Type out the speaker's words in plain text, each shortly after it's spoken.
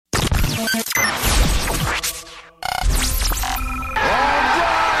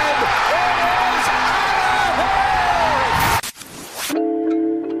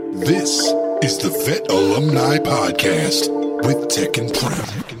Alumni Podcast with Tek Prem.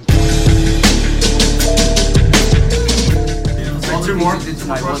 Two more.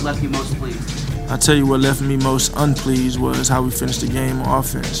 What left you most pleased? I'll tell you what left me most unpleased was how we finished the game on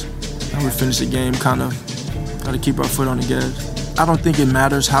offense. How we finished the game got to keep our foot on the gas. I don't think it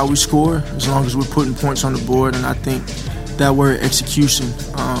matters how we score as long as we're putting points on the board, and I think that word execution,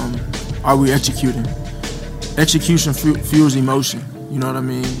 are we executing? Execution fuels emotion, you know what I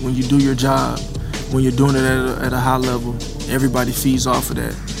mean? When you do your job, when you're doing it at a high level, everybody feeds off of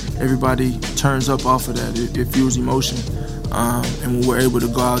that. Everybody turns up off of that. It fuels emotion. And when we're able to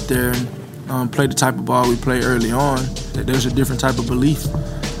go out there and play the type of ball we play early on, that there's a different type of belief.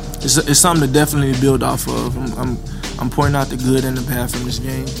 It's something to definitely build off of. I'm pointing out the good and the bad from this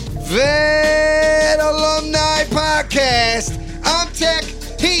game. Vet Alumni Podcast. I'm Tek,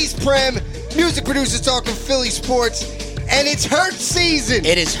 he's Prem, music producers talking Philly sports, and it's Hurts season.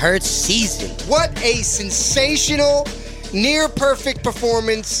 It is Hurts season. What a sensational, near-perfect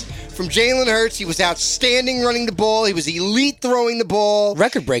performance from Jalen Hurts. He was outstanding running the ball. He was elite throwing the ball.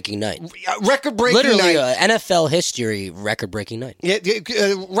 Record-breaking night. Literally, night. NFL history record-breaking night. Yeah,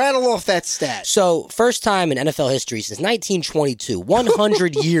 rattle off that stat. So, first time in NFL history since 1922.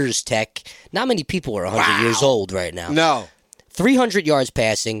 100 years, Tek. Not many people are 100 years old right now. No. 300 yards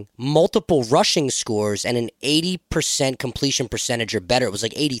passing, multiple rushing scores, and an 80% completion percentage or better. It was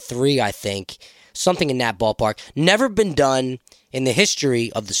like 83, I think. Something in that ballpark. Never been done in the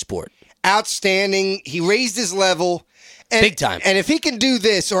history of the sport. Outstanding. He raised his level. Big time. And if he can do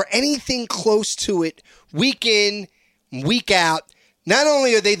this or anything close to it, week in, week out, not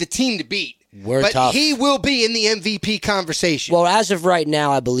only are they the team to beat, but tough. He will be in the MVP conversation. Well, as of right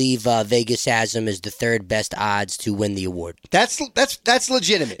now, I believe Vegas has him as the third best odds to win the award. That's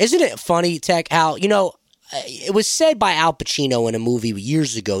legitimate. Isn't it funny, Tek, how, it was said by Al Pacino in a movie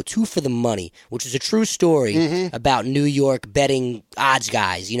years ago, Two for the Money, which was a true story about New York betting odds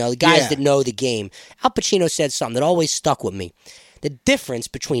guys, the guys that know the game. Al Pacino said something that always stuck with me. The difference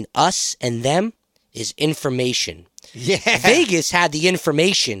between us and them is information. Yeah. Vegas had the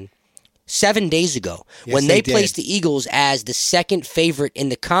information 7 days ago when they placed the Eagles as the second favorite in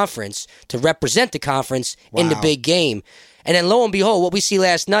the conference to represent the conference in the big game. And then lo and behold, what we see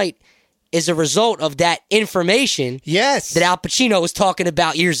last night is a result of that information that Al Pacino was talking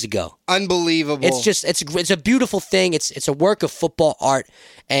about years ago. Unbelievable. It's a beautiful thing. It's a work of football art.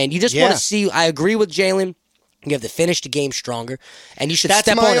 And you just want to see, I agree with Jalen, you have to finish the game stronger, and you should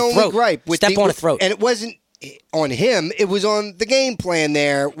step on a throat. Step on a throat. And it wasn't on him, it was on the game plan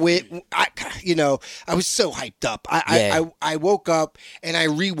there. I was so hyped up. I woke up and I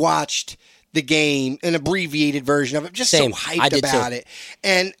rewatched the game, an abbreviated version of it, just so hyped about it.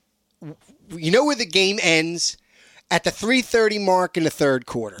 And you know where the game ends? At the 3:30 mark in the third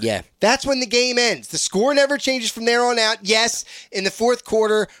quarter. Yeah. That's when the game ends. The score never changes from there on out. Yes, in the fourth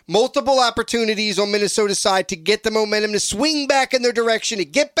quarter, multiple opportunities on Minnesota's side to get the momentum, to swing back in their direction, to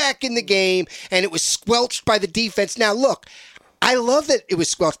get back in the game, and it was squelched by the defense. Now, look, I love that it was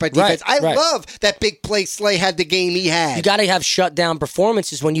squelched by defense. I love that big play Slay had the game he had. You got to have shutdown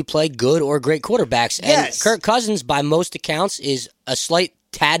performances when you play good or great quarterbacks. And Kirk Cousins, by most accounts, is a slight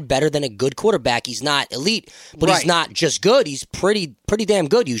tad better than a good quarterback. He's not elite, but he's not just good. He's pretty damn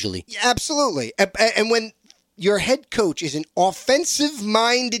good usually. Yeah, absolutely. And when your head coach is an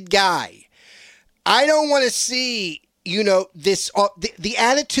offensive-minded guy, I don't want to see this the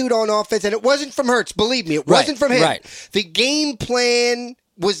attitude on offense, and it wasn't from Hurts. Believe me, it wasn't from him. The game plan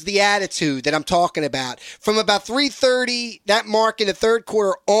was the attitude that I'm talking about. From about 3:30, that mark in the third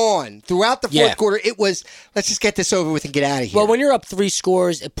quarter on, throughout the fourth quarter, it was, let's just get this over with and get out of here. Well, when you're up 3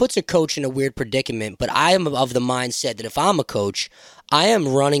 scores, it puts a coach in a weird predicament, but I am of the mindset that if I'm a coach, I am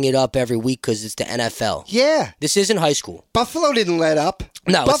running it up every week because it's the NFL. Yeah. This isn't high school. Buffalo didn't let up.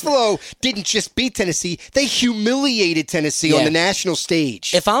 No, Buffalo didn't just beat Tennessee. They humiliated Tennessee on the national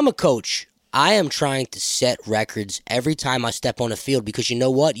stage. If I'm a coach, I am trying to set records every time I step on the field because you know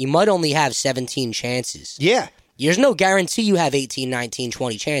what? You might only have 17 chances. Yeah. There's no guarantee you have 18, 19,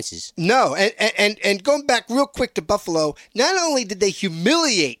 20 chances. No, and going back real quick to Buffalo, not only did they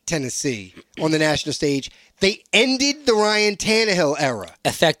humiliate Tennessee on the national stage, they ended the Ryan Tannehill era.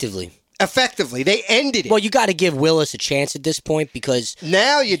 Effectively. They ended it. Well, you got to give Willis a chance at this point because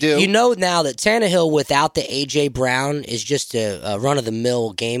now you do. You know now that Tannehill without the A.J. Brown is just a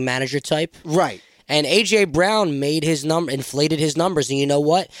run-of-the-mill game manager type. Right. And A.J. Brown inflated his numbers. And you know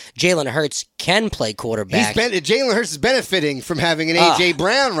what? Jalen Hurts can play quarterback. Jalen Hurts is benefiting from having an A.J.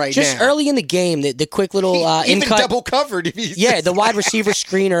 Brown right now. Just early in the game, the quick little even in-cut. double covered. The wide receiver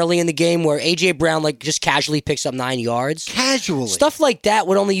screen early in the game where A.J. Brown just casually picks up 9 yards. Casually. Stuff like that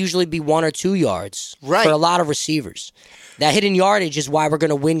would only usually be 1 or 2 yards for a lot of receivers. That hidden yardage is why we're going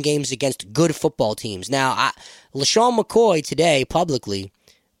to win games against good football teams. Now, LaShawn McCoy today publicly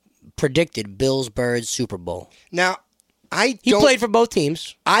predicted Bills-Birds Super Bowl. Now, he played for both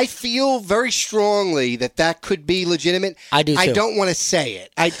teams. I feel very strongly that could be legitimate. I do too. I don't want to say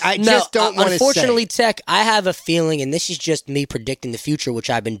it. I just don't want to say it. Unfortunately, Tech, I have a feeling, and this is just me predicting the future, which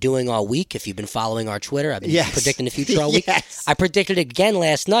I've been doing all week. If you've been following our Twitter, I've been predicting the future all week. Yes. I predicted it again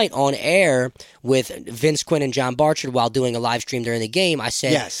last night on air with Vince Quinn and John Barchard while doing a live stream during the game. I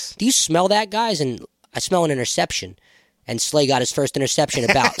said, do you smell that, guys? And I smell an interception. And Slay got his first interception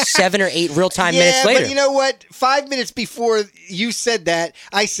about 7 or 8 real-time minutes later. But you know what? 5 minutes before you said that,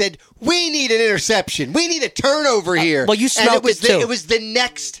 I said, we need an interception. We need a turnover here. Well, you smelled it too. It was the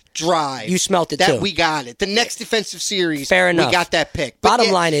next drive. You smelt it that too. We got it. The next defensive series, fair enough. We got that pick. But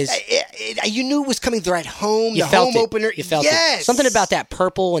Bottom line is, you knew it was coming. They're at home. You the felt home opener. You felt it. Something about that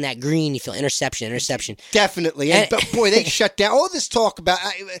purple and that green. You feel interception. Definitely. But boy, they shut down all this talk about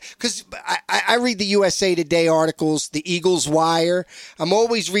because I read the USA Today articles, the Eagles Wire. I'm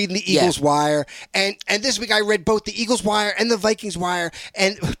always reading the Eagles Wire, and this week I read both the Eagles Wire and the Vikings Wire,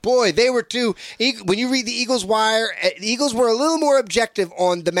 and boy, they were too. When you read the Eagles Wire, the Eagles were a little more objective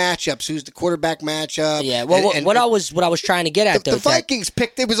on the matchups. Who's the quarterback matchup? Yeah. Well, what I was trying to get at the Vikings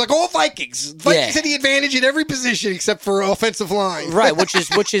picked. It was like all Vikings. Vikings had the advantage in every position except for offensive line. Right,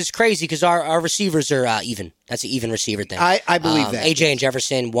 which is crazy because our receivers are even. That's an even receiver thing. I believe that. AJ and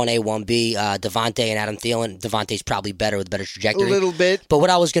Jefferson, 1A, 1B. Devontae and Adam Thielen. Devontae's probably better with a better trajectory. A little bit. But what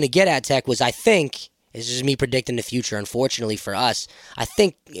I was going to get at, Tech, was I think, this is me predicting the future, unfortunately for us, I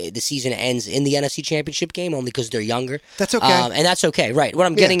think the season ends in the NFC Championship game only because they're younger. That's okay. And that's okay, right. What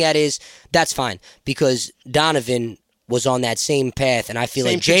I'm getting at is that's fine because Donovan was on that same path, and I feel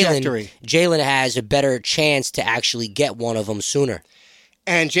like Jalen has a better chance to actually get one of them sooner.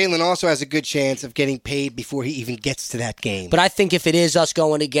 And Jalen also has a good chance of getting paid before he even gets to that game. But I think if it is us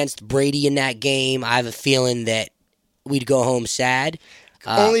going against Brady in that game, I have a feeling that we'd go home sad.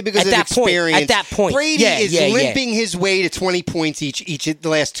 Only because of experience. At that point, Brady is limping his way to 20 points each of the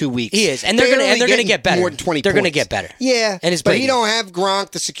last 2 weeks. He is, and they're going to get better. More than 20 they're going to get better. Yeah, but he don't have Gronk,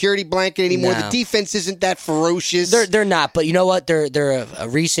 the security blanket anymore. No. The defense isn't that ferocious. They're not, but you know what? They're a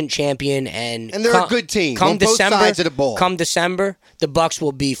recent champion, and they're a good team on both sides of the ball. Come December, the Bucs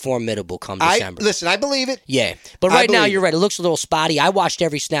will be formidable. Come December, I believe it. Yeah, but right now you're right. It looks a little spotty. I watched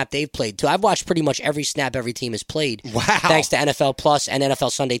every snap they've played too. I've watched pretty much every snap every team has played. Wow! Thanks to NFL Plus and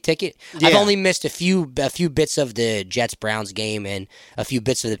NFL Sunday Ticket. Yeah. I've only missed a few bits of the Jets-Browns game and a few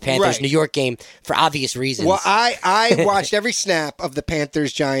bits of the Panthers-New York game for obvious reasons. Well, I watched every snap of the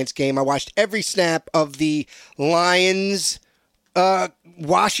Panthers-Giants game. I watched every snap of the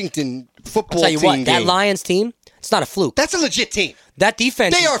Lions-Washington football team. I'll tell you what, that Lions team, it's not a fluke. That's a legit team. That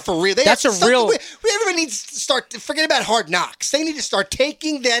defense. They are for real. Everybody needs to start. Forget about Hard Knocks. They need to start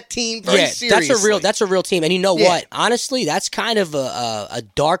taking that team very seriously. That's a real team. And you know what? Honestly, that's kind of a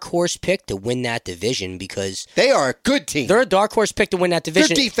dark horse pick to win that division because they are a good team. They're a dark horse pick to win that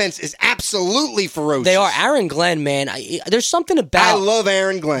division. Their defense is absolutely ferocious. They are. Aaron Glenn, man. There's something about. I love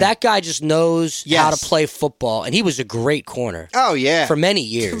Aaron Glenn. That guy just knows how to play football, and he was a great corner. Oh yeah, for many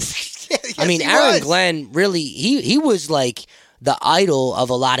years. Yes, I mean, Aaron Glenn really. He was like the idol of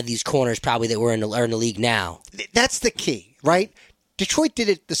a lot of these corners probably that were in the league now. That's the key, right? Detroit did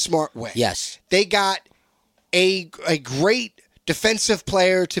it the smart way. Yes. They got a great defensive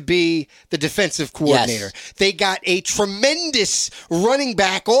player to be the defensive coordinator. Yes. They got a tremendous running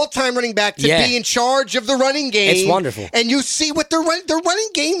back, all-time running back, to be in charge of the running game. It's wonderful. And you see what their running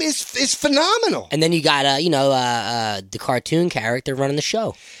game is phenomenal. And then you got the cartoon character running the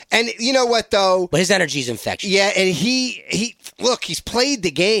show. And you know what though? But his energy's infectious. Yeah, and he's played the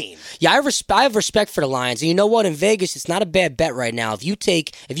game. Yeah, I have respect for the Lions. And you know what? In Vegas, it's not a bad bet right now. If you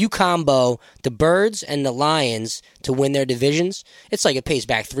combo the Birds and the Lions to win their divisions, it's like it pays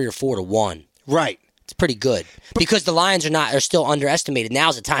back 3 or 4 to 1. Right. It's pretty good. Because the Lions are still underestimated.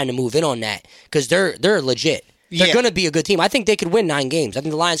 Now's the time to move in on that because they're legit. They're going to be a good team. I think they could win 9 games. I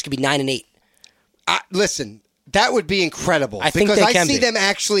think the Lions could be 9-8. Listen, That would be incredible. I think because they can see be. them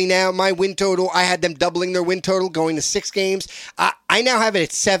actually now, my win total, I had them doubling their win total going to 6 games. I now have it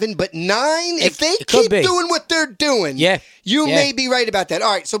at 7, but 9, if they keep doing what they're doing, you may be right about that.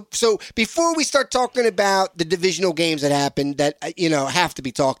 All right, so before we start talking about the divisional games that happened that have to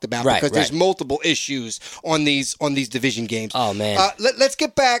be talked about because there's multiple issues on these division games. Oh, man. Let's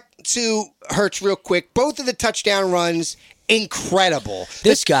get back to Hurts real quick. Both of the touchdown runs, incredible.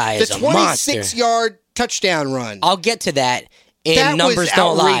 This guy is a monster. The 26-yard touchdown run. I'll get to that. That Numbers was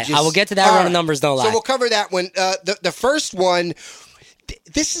don't lie. outrageous. I will get to that run and numbers don't lie. So we'll cover that one. The first one,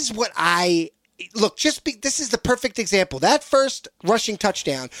 this is what this is the perfect example. That first rushing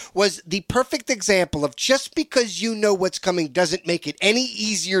touchdown was the perfect example of just because you know what's coming doesn't make it any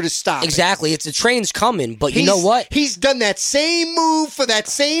easier to stop. Exactly. It's the train's coming, but you know what? He's done that same move for that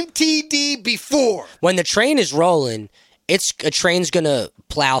same TD before. When the train is rolling, a train's going to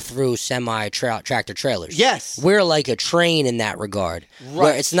plow through semi-tractor trailers. Yes. We're like a train in that regard. Right.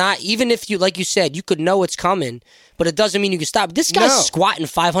 Where it's not, even if you, like you said, you could know it's coming, but it doesn't mean you can stop. This guy's squatting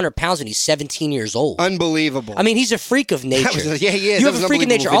 500 pounds and he's 17 years old. Unbelievable. I mean, he's a freak of nature. He is. You have a freak of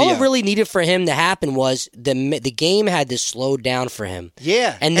nature. All it really needed for him to happen was the game had to slow down for him.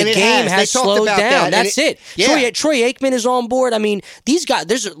 Yeah. And the game has slowed down. That's it. Yeah. Troy Aikman is on board. I mean, these guys,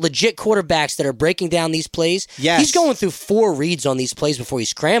 there's legit quarterbacks that are breaking down these plays. Yes. He's going through 4 reads on these plays before he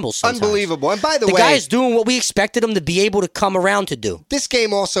scrambles sometimes. Unbelievable. And by the way, the guy's doing what we expected him to be able to come around to do. This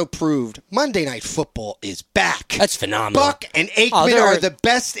game also proved Monday Night Football is back. That's phenomenal. Buck and Aikman are the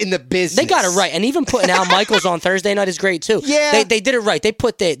best in the business. They got it right, and even putting Al Michaels on Thursday night is great too. Yeah, they did it right. They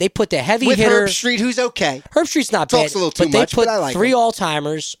put the heavy with hitter Herb Street, who's okay. Herb Street's not bad. Talks a little too but much, they put but I like 3 him.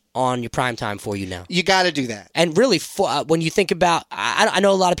 all-timers on your prime time for you now. You got to do that. And really, when you think about, I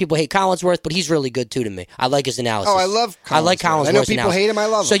know a lot of people hate Collinsworth, but he's really good too to me. I like his analysis. Oh, I love Collinsworth. I like Collinsworth's I know people analysis. hate him. I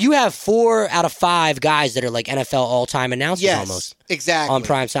love him. So you have 4 out of 5 guys that are like NFL all-time announcers almost. Exactly. On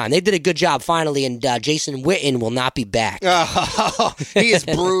prime time. They did a good job finally, and Jason Witten will not be back. Oh, he is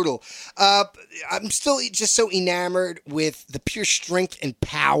brutal. I'm still just so enamored with the pure strength and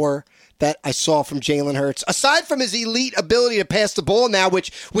power that I saw from Jalen Hurts. Aside from his elite ability to pass the ball now,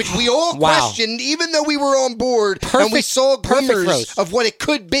 which we all questioned, even though we were on board and we saw glimmers of what it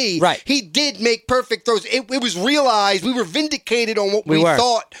could be. Right. He did make perfect throws. It was realized. We were vindicated on what we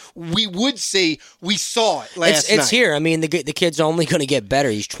thought we would see. We saw it last night. It's here. I mean, the kid's only going to get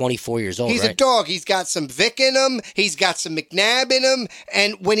better. He's 24 years old, He's a dog. He's got some Vic in him. He's got some McNabb in him.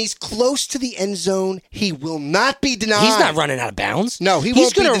 And when he's close to the end zone, he will not be denied. He's not running out of bounds. No, he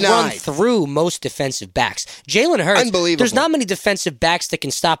won't be denied. He's going to run through most defensive backs. Jalen Hurts, unbelievable. There's not many defensive backs that can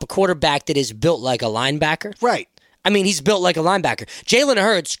stop a quarterback that is built like a linebacker. Right. I mean, he's built like a linebacker. Jalen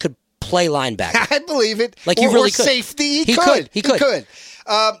Hurts could play linebacker. I believe it. Like he really or could. Safety. He could.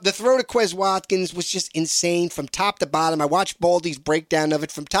 The throw to Quez Watkins was just insane from top to bottom. I watched Baldy's breakdown of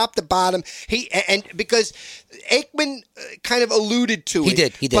it from top to bottom. And because Aikman kind of alluded to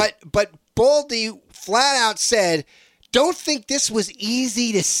it. He did. But Baldy flat out said, don't think this was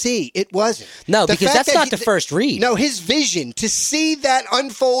easy to see. It wasn't. No, because that's not the first read. No, his vision to see that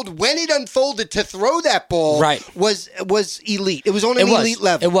unfold when it unfolded to throw that ball was elite. It was on an elite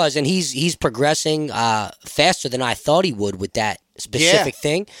level. It was, and he's progressing faster than I thought he would with that specific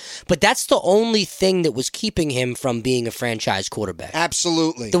thing. But that's the only thing that was keeping him from being a franchise quarterback.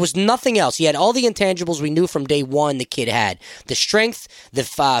 Absolutely. There was nothing else. He had all the intangibles we knew from day one the kid had. The strength, the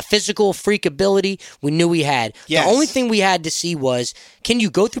physical freak ability we knew he had. Yes. The only thing we had to see was, can you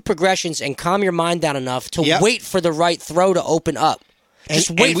go through progressions and calm your mind down enough to wait for the right throw to open up?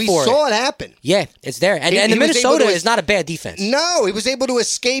 Just wait for it. We saw it happen. Yeah, it's there. And the Minnesota is not a bad defense. No, he was able to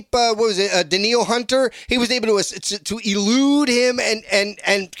escape, Daniil Hunter. He was able to elude him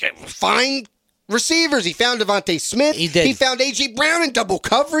and find receivers. He found Devontae Smith. He did. He found A.J. Brown in double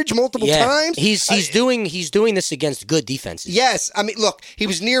coverage multiple times. He's doing this against good defenses. Yes. I mean, look, he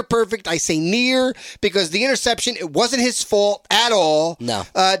was near perfect. I say near because the interception, it wasn't his fault at all. No.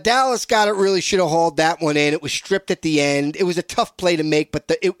 Dallas should have hauled that one in. It was stripped at the end. It was a tough play to make,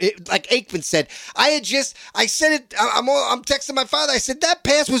 but like Aikman said, I said it, I'm texting my father. I said, that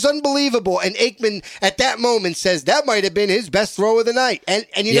pass was unbelievable. And Aikman at that moment says, that might have been his best throw of the night. And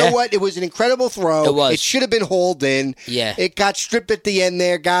you know what? It was an incredible throw. It was. It should have been hauled in. Yeah. It got stripped at the end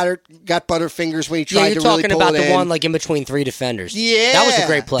there. Got butterfingers when he tried to really pull it in. You're talking about the one like in between 3 defenders. Yeah. That was a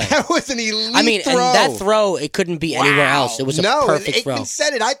great play. That was an elite throw. And that throw, it couldn't be anywhere else. It was a perfect throw. Aikman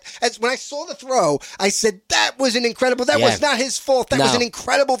said it. When I saw the throw, I said, that was an incredible, that was not his fault. That was an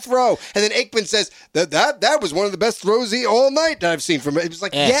incredible throw. And then Aikman says, that was one of the best throws all night that I've seen from it. It was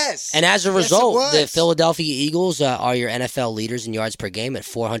like, yes. And as a result, the Philadelphia Eagles are your NFL leaders in yards per game at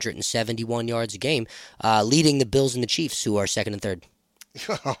 471 yards yards a game, leading the Bills and the Chiefs, who are second and third.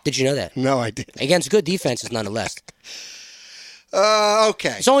 Did you know that? No, I didn't. Against good defenses, nonetheless.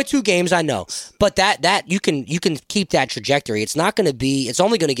 Okay. It's only 2 games, I know, but that you can keep that trajectory. It's not going to be. It's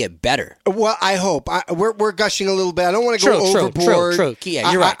only going to get better. Well, I hope. We're gushing a little bit. I don't want to go overboard. True.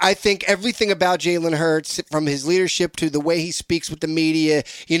 Yeah, you're right. I think everything about Jalen Hurts, from his leadership to the way he speaks with the media.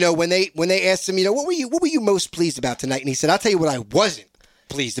 When they asked him, what were you most pleased about tonight? And he said, "I'll tell you what I wasn't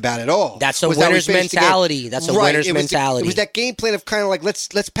pleased about it all." That's a winner's mentality. That's a winner's mentality. It was that game plan of kind of like, let's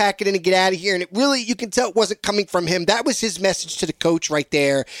pack it in and get out of here. And it really, you can tell it wasn't coming from him. That was his message to the coach right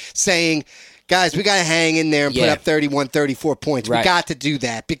there, saying, guys, we got to hang in there and put up 31, 34 points. Right. We got to do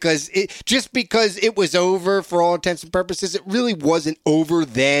that because it was over for all intents and purposes. It really wasn't over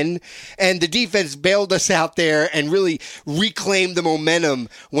then. And the defense bailed us out there and really reclaimed the momentum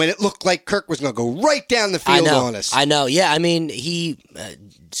when it looked like Kirk was going to go right down the field on us. I know. Yeah, I mean,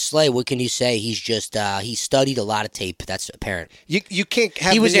 Slay, what can you say? He's just he studied a lot of tape. That's apparent. You can't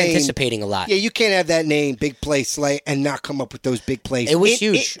have. He was the name, anticipating a lot. Yeah, you can't have that name, Big Play Slay, and not come up with those big plays. It was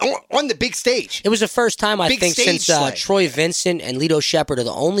huge on the big stage. It was the first time I think since Slay. Troy Vincent and Lito Shepherd are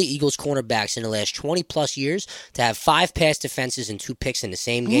the only Eagles cornerbacks in the last 20 plus years to have 5 pass defenses and 2 picks in the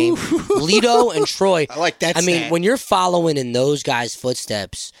same game. Lito and Troy. I like that. I mean, when you're following in those guys'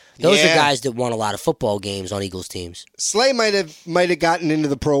 footsteps. Those are guys that won a lot of football games on Eagles teams. Slay might have gotten into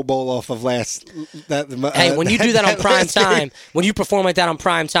the Pro Bowl off of last. Hey, when you do that on prime time, when you perform like that on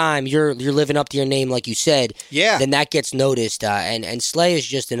prime time, you're living up to your name, like you said. Yeah. Then that gets noticed, and Slay is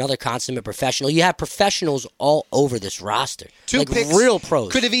just another consummate professional. You have professionals all over this roster, 2 like picks real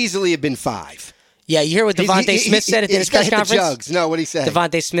pros. Could have easily have been 5. Yeah, you hear what Devontae Smith said at the press conference? Jugs. No, what he said?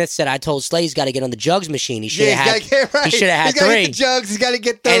 Devontae Smith said, "I told Slay he's got to get on the jugs machine. He should have had. He should have had 3. He's got to get the jugs. He's got to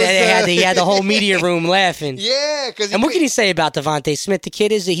get those. And he had the whole media room laughing. Yeah, and what can you say about Devontae Smith? The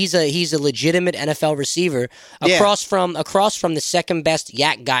kid he's a legitimate NFL receiver across from the second best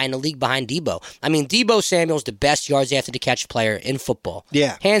yak guy in the league behind Debo. I mean, Debo Samuel's the best yards after the catch player in football.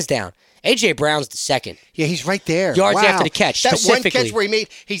 Yeah, hands down. A.J. Brown's the second. Yeah, he's right there. Yards after the catch, that specifically. That one catch where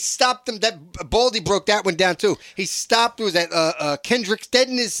he stopped him. That Baldy broke that one down too. He stopped. Was that Kendricks dead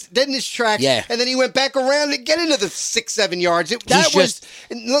in his tracks? Yeah. And then he went back around to get into the 6-7 yards.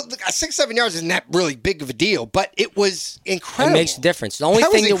 6-7 yards isn't that really big of a deal, but it was incredible. It makes a difference. The only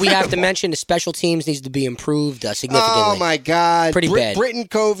thing that we have to mention, the special teams needs to be improved significantly. Oh my God, pretty bad. Britton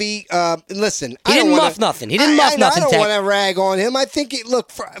Covey. Listen, he didn't muff nothing. He didn't muff nothing. I don't want to rag on him. I think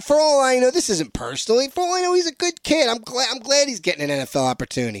for all I know, this isn't personally. For all I know, he's a good kid. I'm glad he's getting an NFL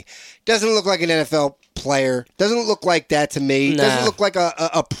opportunity. Doesn't look like an NFL player. Doesn't look like that to me. Nah. Doesn't look like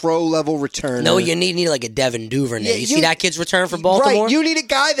a pro level returner. No, you need like a Devin Duvernay. Yeah, you see that kid's return for Baltimore? Right. You need a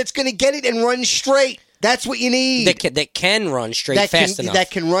guy that's going to get it and run straight. That's what you need. That can run straight fast enough.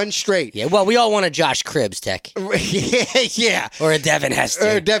 That can run straight. Yeah, well, we all want a Josh Cribbs, Tech. Yeah. Or a Devin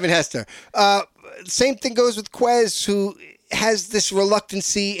Hester. Same thing goes with Quez, who has this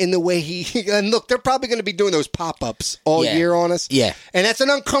reluctancy in the way and look, they're probably going to be doing those pop-ups all year on us. Yeah. And that's an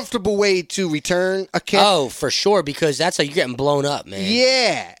uncomfortable way to return a kick. Oh, for sure, because that's how you're getting blown up, man.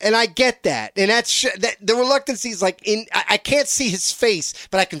 Yeah, and I get that. And that the reluctancy is like I can't see his face,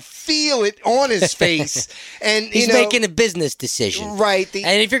 but I can feel it on his face. And he's making a business decision. Right.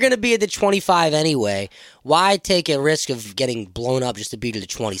 And if you're going to be at the 25 anyway, why take a risk of getting blown up just to be to the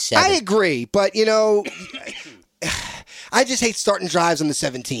 27? I agree, but I just hate starting drives on the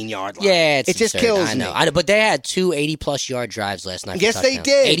 17-yard line. Yeah, it just kills me. I know, but they had 2 80-plus yard drives last night. Yes, they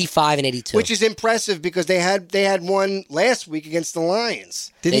did. 85 and 82. Which is impressive because they had one last week against the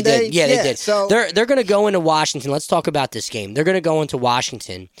Lions. Didn't they? Yeah, they did. So they're going to go into Washington. Let's talk about this game. They're going to go into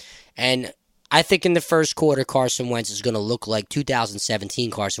Washington, and I think in the first quarter, Carson Wentz is going to look like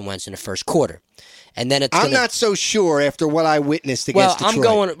 2017 Carson Wentz in the first quarter. And then I'm not so sure after what I witnessed against Detroit. I'm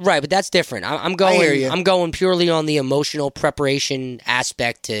going right, but that's different. I'm going purely on the emotional preparation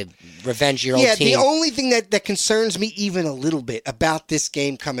aspect to revenge your old team. Yeah, the only thing that concerns me even a little bit about this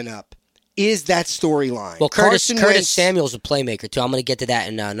game coming up is that storyline. Well, Curtis Samuel's a playmaker too. I'm going to get to that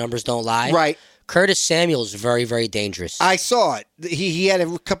in Numbers Don't Lie. Right. Curtis Samuel's very, very dangerous. I saw it. He had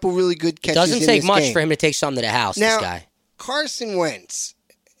a couple really good catches. Doesn't take much game. for him to take something to the house. Now, this guy Carson Wentz,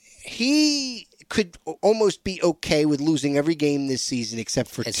 he could almost be okay with losing every game this season except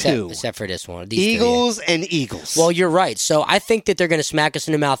for two. Except for this one. Eagles and Eagles. Well, you're right. So I think that they're going to smack us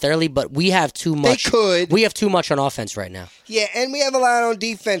in the mouth early, but we have too much. They could. We have too much on offense right now. Yeah, and we have a lot on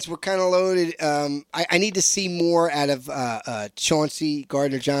defense. We're kind of loaded. I need to see more out of Chauncey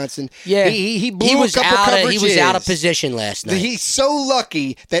Gardner-Johnson. Yeah, he blew a couple coverages. He was out of position last night. He's so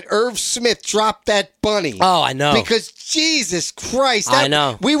lucky that Irv Smith dropped that bunny. Oh, I know. Because Jesus Christ, I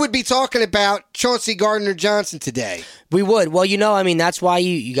know. We would be talking about Chauncey Gardner-Johnson today. We would. Well, that's why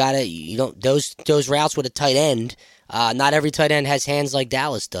you gotta those routes with a tight end. Not every tight end has hands like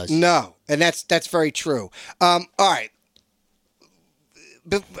Dallas does. No, and that's very true. All right.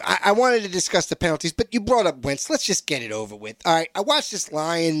 But I wanted to discuss the penalties, but you brought up Wentz. Let's just get it over with. All right, I watched this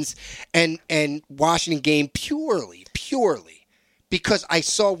Lions and Washington game purely because I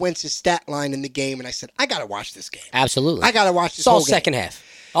saw Wentz's stat line in the game, and I said, I got to watch this game. Absolutely. I got to watch this whole game. Second half.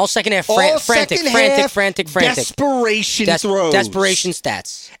 All second half, frantic. Desperation throws. Desperation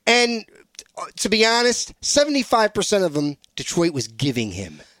stats. And to be honest, 75% of them Detroit was giving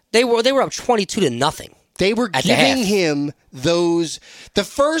him. They were up 22-0. They were giving him those. The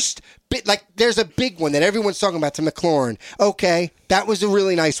first bit, like there's a big one that everyone's talking about to McLaurin. Okay, that was a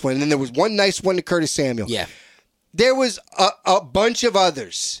really nice one. And then there was one nice one to Curtis Samuel. Yeah. There was a bunch of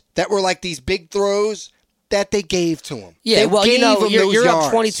others that were like these big throws that they gave to him. Yeah, you're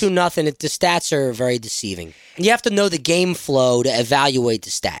up 22-0. The stats are very deceiving. You have to know the game flow to evaluate the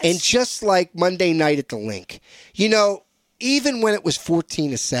stats. And just like Monday night at the Link, even when it was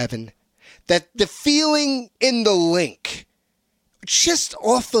 14-7, that the feeling in the Link, just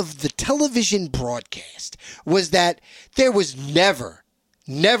off of the television broadcast, was that there was never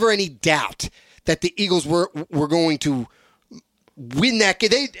any doubt that the Eagles were going to win that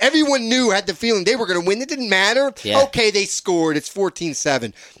game. Everyone had the feeling they were going to win. It didn't matter. Yeah. Okay, they scored. It's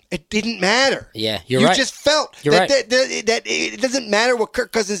 14-7. It didn't matter. Yeah, you're right. You just felt that it doesn't matter what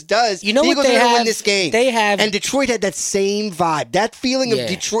Kirk Cousins does. You know the what Eagles they are going to have? win this game. They have, and Detroit had that same vibe. That feeling of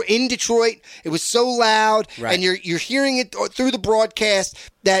Detroit in Detroit. It was so loud, and you're hearing it through the broadcast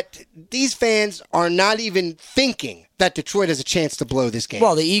that these fans are not even thinking that Detroit has a chance to blow this game.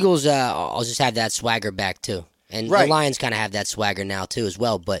 Well, the Eagles, I'll just have that swagger back too. And the Lions kind of have that swagger now, too, as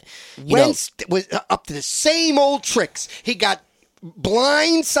well. But Wentz was up to the same old tricks. He got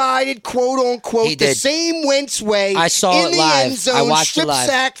blindsided, quote unquote, the same Wentz way. I saw in it the live. End zone, I watched strip it live.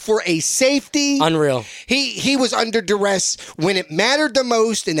 Sack for a safety. Unreal. He was under duress when it mattered the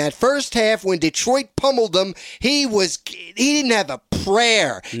most in that first half when Detroit pummeled them. He didn't have a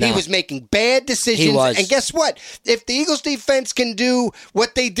prayer. No. He was making bad decisions. He was. And guess what? If the Eagles defense can do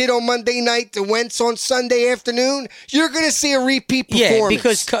what they did on Monday night to Wentz on Sunday afternoon, you're going to see a repeat performance. Yeah,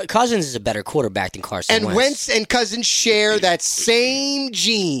 because Cousins is a better quarterback than Carson Wentz. And Wentz and Cousins share that same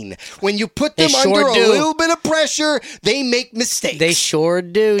gene. When you put them under a little bit of pressure, they make mistakes. They sure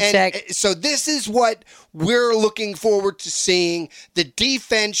do, Tek. So this is what we're looking forward to seeing, the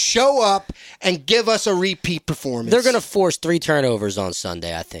defense show up and give us a repeat performance. They're going to force 3 turnovers on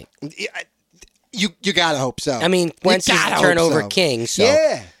Sunday, I think. You got to hope so. I mean, Wentz is the turnover king. So.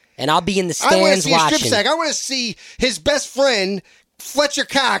 Yeah. And I'll be in the stands watching. I want to see a strip sack. I want to see his best friend, Fletcher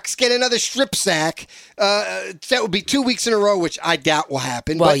Cox, get another strip sack. That would be 2 weeks in a row, which I doubt will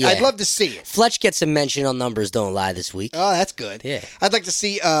happen. Well, but I'd love to see it. Fletch gets a mention on Numbers Don't Lie this week. Oh, that's good. Yeah. I'd like to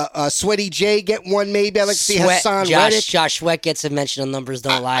see Sweaty J get one, maybe. I'd like to see Hassan Reddick. Josh Sweat gets a mention on Numbers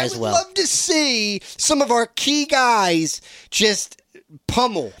Don't Lie as well. I'd love to see some of our key guys just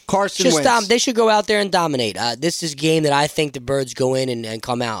pummel Carson Wentz. They should go out there and dominate. This is a game that I think the Birds go in and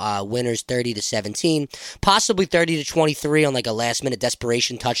come out winners 30-17, possibly 30-23 on like a last minute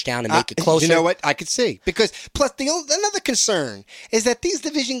desperation touchdown and make it closer. You know what? I could see. Because plus another concern is that these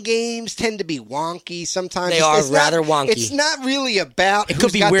division games tend to be wonky sometimes. They are rather wonky. It's not really about it who's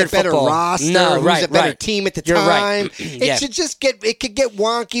could be got weird the better football. roster, who's a better team at the You're time. Right. It could get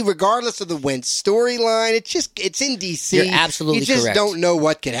wonky regardless of the Wentz storyline. It's in DC. You're absolutely correct. Don't know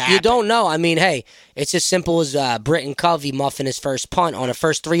what could happen. You don't know. I mean, hey, it's as simple as Britton Covey muffing his first punt on a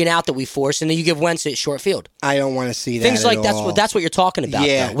first 3 and out that we force, and then you give Wentz a short field. I don't want to see that. Things like all. that's what you're talking about.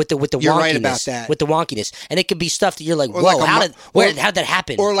 Yeah, though, with the you're wonkiness. Right about that. With the wonkiness, and it could be stuff that you're like, whoa, how'd that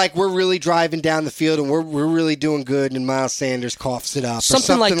happen? Or like we're really driving down the field and we're really doing good, and Miles Sanders coughs it up.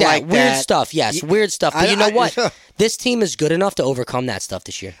 Something like that. Weird stuff. Yes, weird stuff. But you know what? This team is good enough to overcome that stuff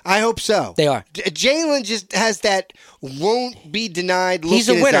this year. I hope so. They are. Jalen just has that won't be denied look. He's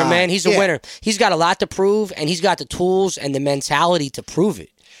a winner, man. He's a winner. He's got a lot to prove, and he's got the tools and the mentality to prove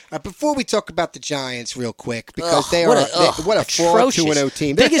it. Before we talk about the Giants real quick, because what a fraud 2-0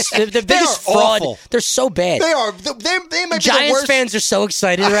 team. The biggest fraud. Awful. They're so bad. They are. They might Giants be the worst. fans are so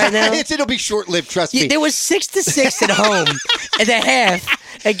excited right now. It'll be short-lived, trust me. There was 6-6 at home at the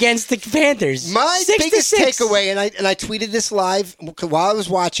half against the Panthers. My biggest takeaway, and I tweeted this live while I was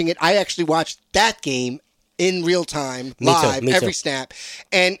watching it. I actually watched that game in real time, live, every snap.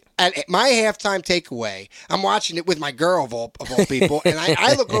 And at my halftime takeaway, I'm watching it with my girl of all people, and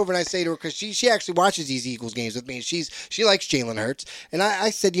I look over and I say to her, because she actually watches these Eagles games with me, and she likes Jalen Hurts, and I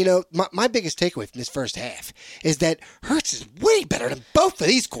said, my biggest takeaway from this first half is that Hurts is way better than both of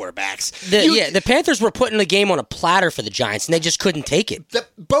these quarterbacks. The Panthers were putting the game on a platter for the Giants, and they just couldn't take it.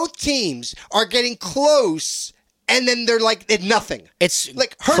 Both teams are getting close. And then they're like at nothing. It's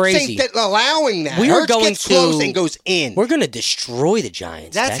like Hurts crazy. ain't allowing that. We are going gets close and goes in. We're going to destroy the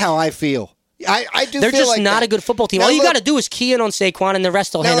Giants. That's how I feel. I do. They're feel just like not that. a good football team. Now, all you got to do is key in on Saquon, and the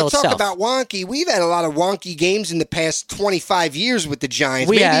rest will handle itself. Now, let's talk about wonky. We've had a lot of wonky games in the past 25 years with the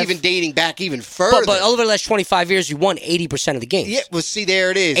Giants. Maybe even dating back even further. But over the last 25 years, you won 80% of the games. Yeah, well, see, there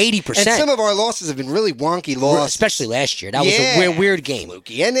it is. 80%. And some of our losses have been really wonky losses. Especially last year. That was a weird game.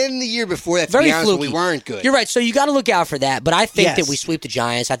 Fluky. And then the year before that, to Very be honest, fluky. we weren't good. You're right. So you got to look out for that. But I think that we sweep the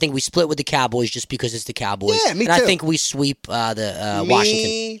Giants. I think we split with the Cowboys just because it's the Cowboys. Yeah, me too. And I think we sweep the Washington.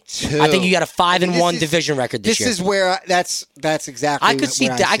 Me too. I think you got a 5-1 division record this year. This is where that's exactly. I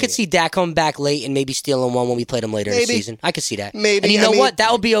could see Dak coming back late and maybe stealing one when we played him later in the season. I could see that. Maybe. And you know what?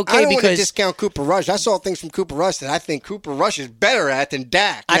 That would be okay I don't because want to discount Cooper Rush. I saw things from Cooper Rush that I think Cooper Rush is better at than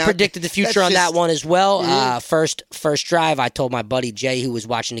Dak. I predicted the future on that one as well. First drive, I told my buddy Jay, who was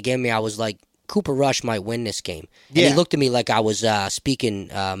watching the game with me, I was like, Cooper Rush might win this game. And he looked at me like I was speaking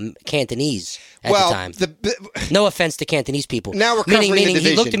Cantonese at the time. No offense to Cantonese people. Now we're covering the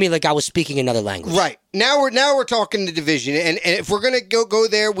division. He looked at me like I was speaking another language. Right. Now we're talking the division, and if we're gonna go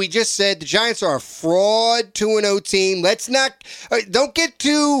there, we just said the Giants are a fraud 2-0 team. Let's not don't get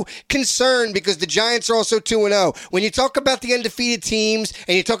too concerned because the Giants are also 2-0. When you talk about the undefeated teams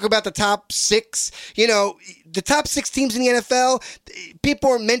and you talk about the top 6, the top 6 teams in the NFL, people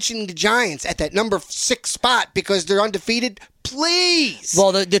are mentioning the Giants at that number 6 spot because they're undefeated. Please.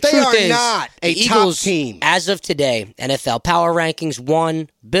 Well, the truth is, not a the Eagles, top team. As of today, NFL Power Rankings 1,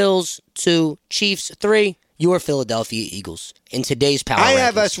 Bills 2, Chiefs 3, your Philadelphia Eagles. In today's Power Rankings. I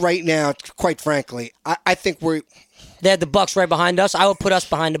have us right now, quite frankly, I think they had the Bucs right behind us. I would put us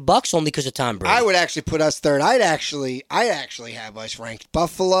behind the Bucs only because of Tom Brady. I would actually put us third. I'd actually have us ranked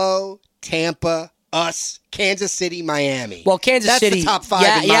Buffalo, Tampa, us, Kansas City, Miami. Well, Kansas City, the top 5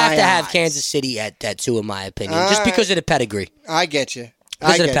 you have to have eyes. Kansas City at 2, in my opinion, just because of the pedigree. I get you.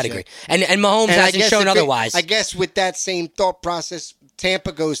 Because of the pedigree. And Mahomes hasn't shown otherwise. I guess with that same thought process,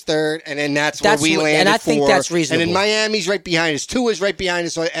 Tampa goes third, and then that's where we landed. And I think that's reasonable. And then Miami's right behind us. Tua's right behind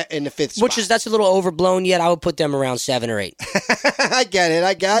us in the 5th spot. That's a little overblown yet. I would put them around 7 or 8. I get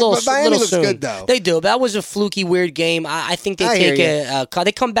it. But Miami looks good, though. They do. But that was a fluky, weird game. I think they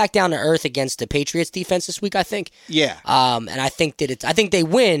they come back down to earth against the Patriots defense this week, I think. Yeah. And I think they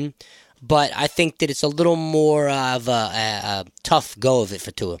win. But I think that it's a little more of a tough go of it for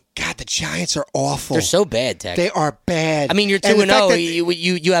Tua. God, the Giants are awful. They're so bad, Tek. They are bad. I mean, you're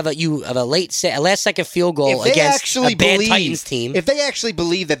 2-0. You have a last second field goal against a bad Titans team. If they actually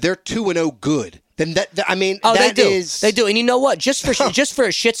believe that they're 2-0 good, then they do. And you know what? Just for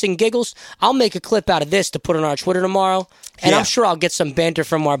shits and giggles, I'll make a clip out of this to put on our Twitter tomorrow. And I'm sure I'll get some banter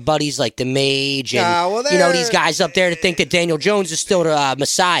from our buddies like the Mage and these guys up there to think that Daniel Jones is still the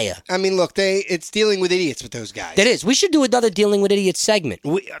Messiah. I mean, look, it's dealing with idiots with those guys. It is. We should do another dealing with idiots segment.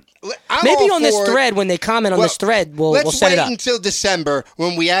 Maybe on this thread, when they comment on this thread, we'll set it up. Let's wait until December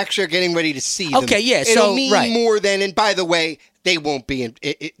when we actually are getting ready to see them. Okay, yeah. It'll mean more than. And by the way, they won't be in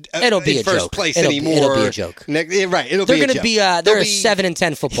first place anymore. It'll be a joke. Right. They're going to be. They're a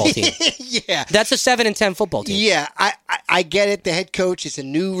 7-10 football team. Yeah, that's a 7-10 football team. Yeah, I get it. The head coach. It's a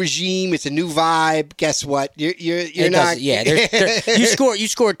new regime. It's a new vibe. Guess what? You're not. Yeah, you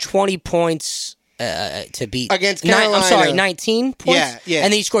scored 20 points. To beat against Carolina. 19 points. Yeah. And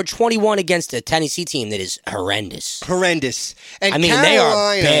then he scored 21 against a Tennessee team that is horrendous. And they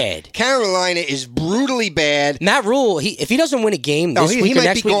are bad. Carolina is brutally bad. Matt Rule, if he doesn't win a game this week or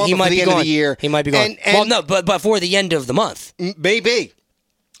next week, he might be gone. Of the year. He might be gone. But before the end of the month. Maybe.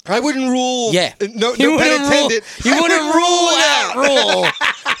 I wouldn't rule. Yeah. No pun intended. You wouldn't rule out Rule.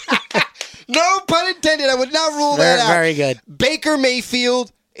 No pun intended. I would not rule that out. Very good. Baker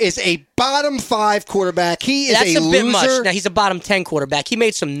Mayfield is a bottom 5 quarterback. He is That's a a bit loser. much. Now, he's a bottom 10 quarterback. He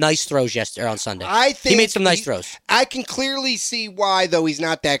made some nice throws yesterday on Sunday. I think he made some nice throws. I can clearly see why, though he's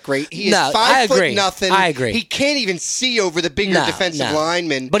not that great. He is No, 5 I foot agree. nothing. I agree. He can't even see over the bigger defensive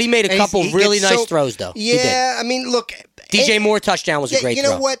lineman. But he made a couple really nice throws, though. Yeah, I mean, look. DJ Moore touchdown was a great throw.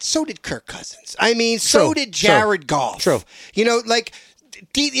 You know what? So did Kirk Cousins. I mean, so did Jared Goff. True. You know, like,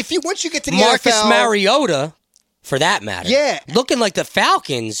 once you get to the Marcus NFL, Mariota, for that matter. Yeah. Looking like the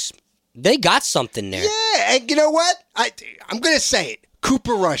Falcons, they got something there. Yeah, and you know what? I'm going to say it.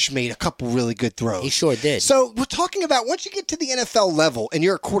 Cooper Rush made a couple really good throws. He sure did. So we're talking about once you get to the NFL level and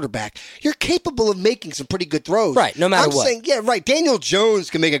you're a quarterback, you're capable of making some pretty good throws. Right, no matter what. I'm saying, yeah, right. Daniel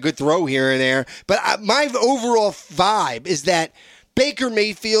Jones can make a good throw here and there, but my overall vibe is that Baker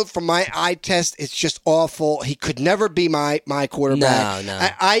Mayfield, from my eye test, it's just awful. He could never be my quarterback. No.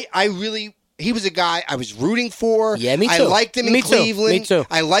 I really... He was a guy I was rooting for. Yeah, me too. I liked him in Cleveland. Me too.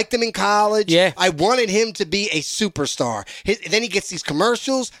 I liked him in college. Yeah. I wanted him to be a superstar. Then he gets these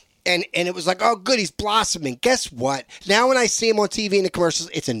commercials, and it was like, oh, good, he's blossoming. Guess what? Now when I see him on TV in the commercials,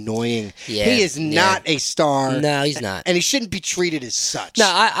 it's annoying. Yeah, he is not a star. No, he's not. And he shouldn't be treated as such. No,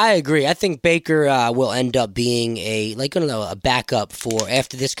 I agree. I think Baker will end up being a backup for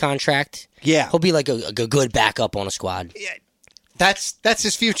after this contract. Yeah. He'll be like a good backup on a squad. Yeah. That's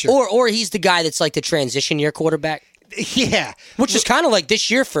his future. Or he's the guy that's like the transition year quarterback. Yeah. Which is kind of like this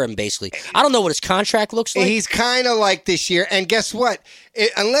year for him, basically. I don't know what his contract looks like. He's kind of like this year. And guess what?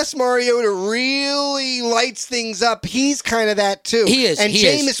 Unless Mariota really lights things up, he's kind of that too. He is. And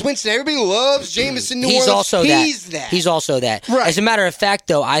Jameis Winston, everybody loves Jameis in New Orleans. He's that. He's also that. Right. As a matter of fact,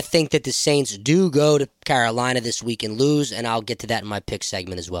 though, I think that the Saints do go to Carolina this week and lose, and I'll get to that in my pick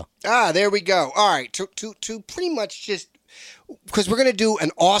segment as well. There we go. All right. To pretty much just... Because we're going to do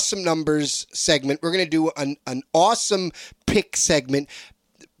an awesome numbers segment. We're going to do an awesome pick segment.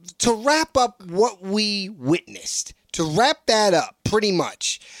 To wrap up what we witnessed, to wrap that up pretty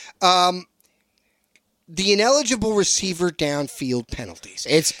much, the ineligible receiver downfield penalties.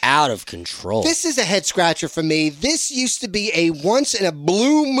 It's out of control. This is a head scratcher for me. This used to be a once in a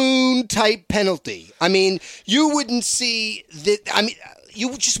blue moon type penalty. I mean, you wouldn't see that. I mean,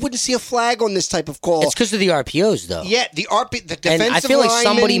 you just wouldn't see a flag on this type of call. It's because of the RPOs, though. Yeah, the defensive lineman. And I feel like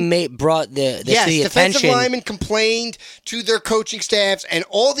somebody brought this to the attention. Defensive linemen complained to their coaching staffs, and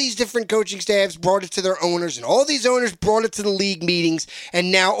all these different coaching staffs brought it to their owners, and all these owners brought it to the league meetings,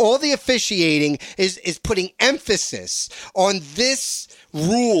 and now all the officiating is putting emphasis on this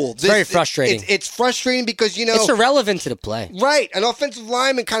rule. It's very frustrating. It's frustrating because, it's irrelevant to the play. Right. An offensive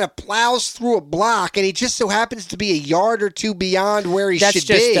lineman kind of plows through a block, and he just so happens to be a yard or two beyond where he should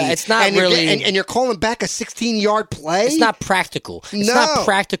be. It's not and really... And you're calling back a 16-yard play? It's not practical. It's not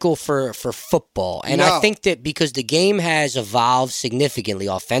practical for football. And I think that because the game has evolved significantly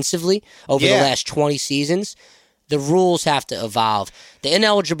offensively over the last 20 seasons, the rules have to evolve. The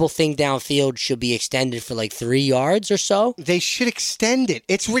ineligible thing downfield should be extended for like 3 yards or so. They should extend it.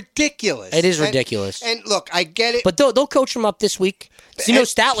 It's ridiculous. It is ridiculous. And look, I get it. But they'll coach him up this week. So,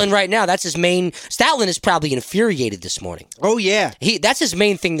 Statland right now, that's his main... Statland is probably infuriated this morning. Oh, yeah. That's his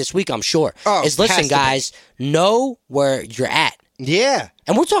main thing this week, I'm sure. Is listen, guys, know where you're at. Yeah.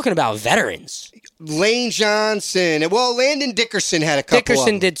 And we're talking about veterans. Lane Johnson. Well, Landon Dickerson had a couple Dickerson of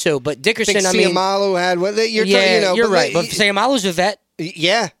them. did too, but Dickerson, I mean... Seumalo had one. You're right. But Seumalo's a vet.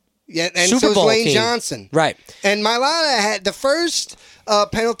 Yeah. Yeah, and Super so is Bowl Lane team. Johnson. Right. And Mailata had the first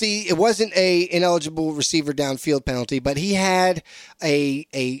penalty. It wasn't a ineligible receiver downfield penalty, but he had a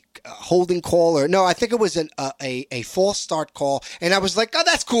holding call. No, I think it was a false start call. And I was like, oh,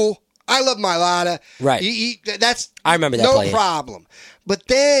 that's cool. I love Mailata. Right. I remember that play. No problem. But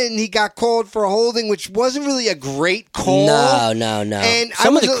then he got called for a holding, which wasn't really a great call. No. And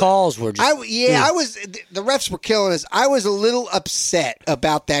some of the calls were just... the refs were killing us. I was a little upset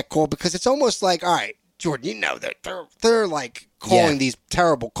about that call because it's almost like, all right, Jordan, that they're like calling these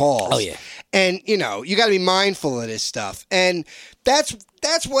terrible calls. Oh, yeah. And, you got to be mindful of this stuff. And that's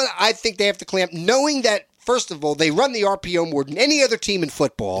what I think they have to clamp, knowing that, first of all, they run the RPO more than any other team in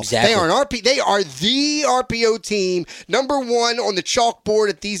football. Exactly. They are the RPO team, number one on the chalkboard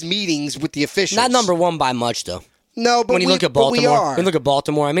at these meetings with the officials. Not number one by much, though. No, but when you look at Baltimore, we are. When you look at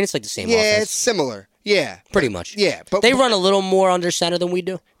Baltimore, I mean, it's like the same offense. Yeah, it's similar. Yeah. Pretty much. Yeah. But they run a little more under center than we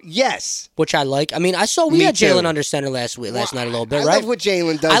do. Yes. Which I like. I mean, we had Jalen under center last night a little bit, right? I love what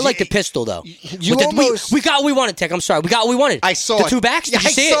Jalen does. I like the pistol, though. We got what we wanted, Tech. I'm sorry. We got what we wanted. I saw the it. 2 backs? Did you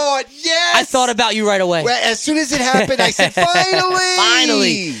see it? I saw it, yes. I thought about you right away. Well, as soon as it happened, I said, finally.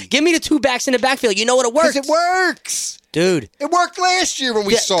 Finally. Give me the 2 backs in the backfield. You know what? It works. Because it works. Dude. It worked last year when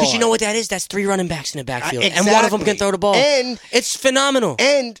we saw it. Because you know what that is? That's 3 running backs in the backfield. Exactly. And one of them can throw the ball. And it's phenomenal.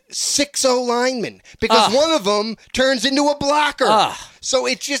 And 6-0 linemen. Because one of them turns into a blocker. So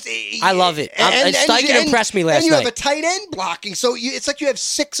it's just... I love it. Steichen impressed me last night. And you have a tight end blocking. So it's like you have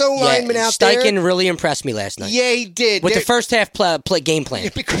 6-0 linemen out there. Steichen really impressed me last night. Yeah, he did. With the first half play game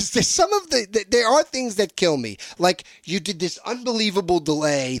plan. Because there's there are things that kill me. Like you did this unbelievable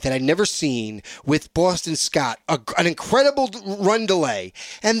delay that I'd never seen with Boston Scott. An incredible run delay.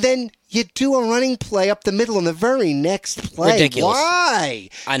 And then... you do a running play up the middle in the very next play. Ridiculous. Why?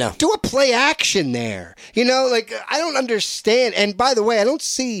 I know. Do a play action there. You know, like, I don't understand. And by the way, I don't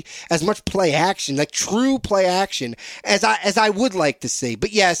see as much play action, like true play action, as I would like to see.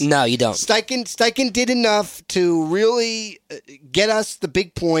 But yes. No, you don't. Steichen did enough to really get us the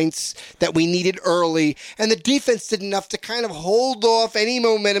big points that we needed early. And the defense did enough to kind of hold off any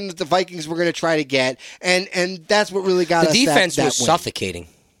momentum that the Vikings were going to try to get. And that's what really got us The defense that was win. Suffocating.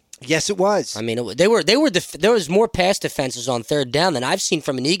 Yes, it was. I mean, there was more pass defenses on third down than I've seen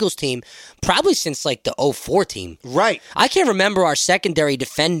from an Eagles team probably since like the 2004 team. Right. I can't remember our secondary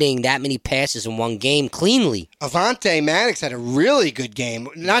defending that many passes in one game cleanly. Avante Maddox had a really good game.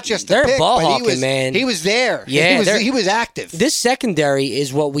 Not just the They're pick, ball but hawking, man. He was there. Yeah, he was active. This secondary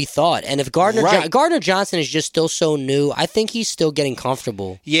is what we thought. And if Gardner Johnson is just still so new, I think he's still getting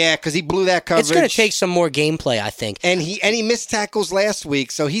comfortable. Yeah, because he blew that coverage. It's going to take some more gameplay, I think. And he missed tackles last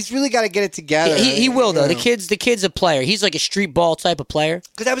week, so he's really got to get it together. He will, though. The kid's a player. He's like a street ball type of player.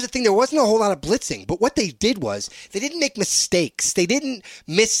 Because that was the thing. There wasn't a whole lot of blitzing. But what they did was they didn't make mistakes. They didn't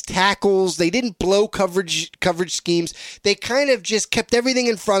miss tackles. They didn't blow coverage schemes. They kind of just kept everything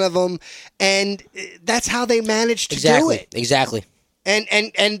in front of them. And that's how they managed to do it. Exactly. And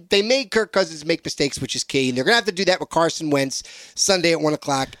they made Kirk Cousins make mistakes, which is key. And they're going to have to do that with Carson Wentz Sunday at 1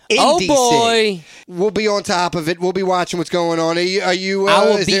 o'clock in DC. Boy. We'll be on top of it. We'll be watching what's going on. Are you I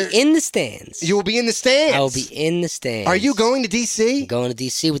will be in the stands. You will be in the stands? I will be in the stands. Are you going to DC? I'm going to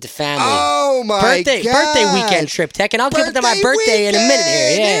DC with the family. Oh, my birthday weekend trip, Tek, and I'll give it to my birthday in a minute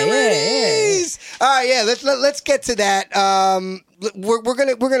here. Yeah. All right, yeah. Let's get to that. We're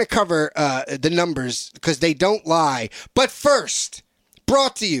gonna cover the numbers because they don't lie. But first,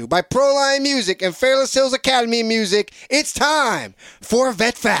 brought to you by Proline Music and Fairless Hills Academy of Music, it's time for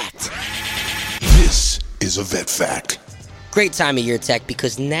VetPhact. This is a VetPhact. Great time of year, Tek,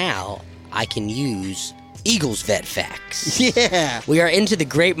 because now I can use Eagles Vet Facts. Yeah. We are into the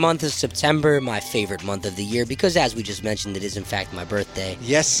great month of September, my favorite month of the year, because as we just mentioned, it is in fact my birthday.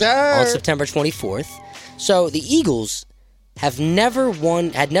 Yes, sir. On September 24th. So the Eagles had never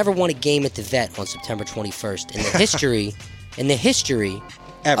won a game at the Vet on September 21st in the history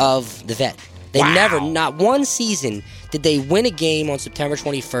Ever. of the Vet. They not one season did they win a game on September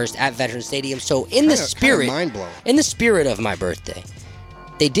 21st at Veterans Stadium. So in the spirit of my birthday,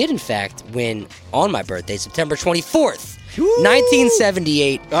 they did in fact win on my birthday, September 24th,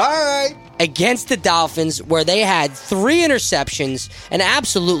 1978. All right. Against the Dolphins, where they had 3 interceptions and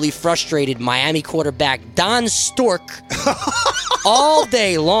absolutely frustrated Miami quarterback Don Stork all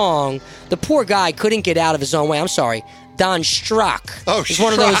day long. The poor guy couldn't get out of his own way. I'm sorry. Don Strock. Oh, it's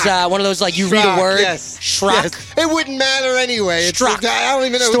one of those like you read a word. Yes. Strock. Yes. It wouldn't matter anyway. Strock. I don't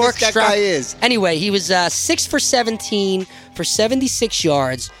even know who that guy is. Anyway, he was 6 for 17 for 76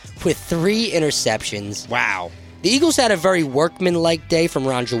 yards with 3 interceptions. Wow. The Eagles had a very workman-like day from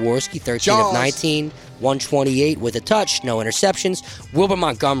Ron Jaworski, 13 of 19, 128 with a touch, no interceptions. Wilbur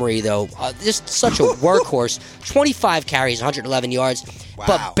Montgomery, though, just such a workhorse, 25 carries, 111 yards. Wow.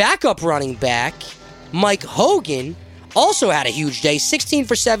 But backup running back Mike Hogan also had a huge day, 16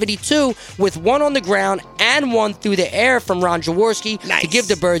 for 72 with 1 on the ground and 1 through the air from Ron Jaworski to give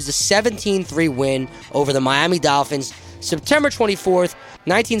the Birds the 17-3 win over the Miami Dolphins. September 24th,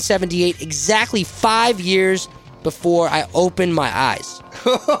 1978, exactly 5 years before I opened my eyes.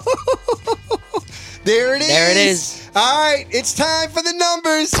 There it is. There it is. All right, it's time for the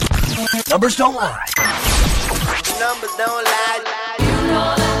numbers. Numbers don't lie. Numbers don't lie.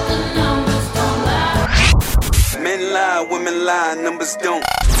 Men lie, women lie, numbers don't.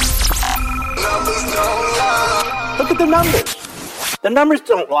 Numbers don't lie. Look at the numbers. The numbers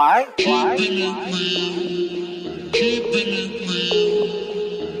don't lie.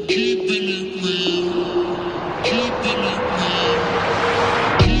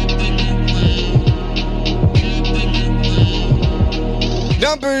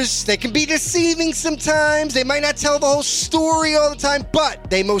 Numbers, they can be deceiving sometimes. They might not tell the whole story all the time, but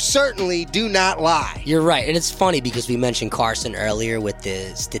they most certainly do not lie. You're right, and it's funny because we mentioned Carson earlier with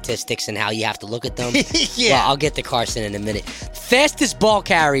the statistics and how you have to look at them. Yeah. Well, I'll get to Carson in a minute. Fastest ball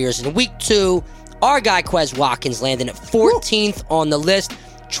carriers in week 2 Our guy Quez Watkins landing at 14th on the list.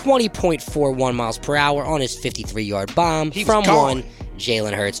 20.41 miles per hour on his 53-yard bomb from one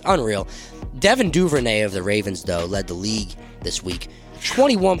Jalen Hurts. Unreal. Devin Duvernay of the Ravens, though, led the league this week.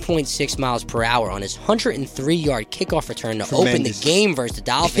 21.6 miles per hour on his 103-yard kickoff return to open the game versus the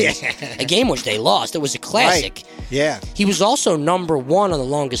Dolphins, a game which they lost. It was a classic. Right. Yeah. He was also number one on the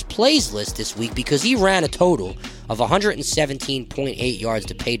longest plays list this week because he ran a total of 117.8 yards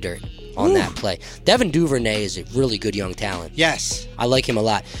to pay dirt on that play. Devin Duvernay is a really good young talent. Yes. I like him a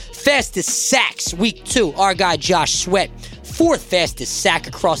lot. Fastest sacks, week 2. Our guy Josh Sweat. 4th fastest sack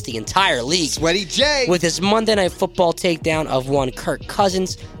across the entire league. Sweaty J. With his Monday Night Football takedown of one Kirk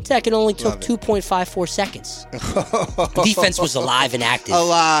Cousins. Tech, it only took 2.54 seconds. The defense was alive and active.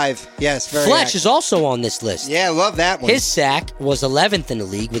 Alive. Yes, very Fletch active. is also on this list. Yeah, I love that one. His sack was 11th in the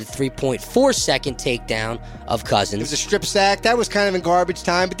league with a 3.4-second takedown of Cousins. It was a strip sack. That was kind of in garbage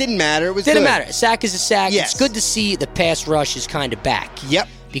time, but didn't matter. It was Didn't good. matter. A sack is a sack. Yes. It's good to see the pass rush is kind of back. Yep.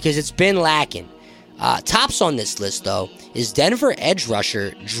 Because it's been lacking. Tops on this list, though, is Denver edge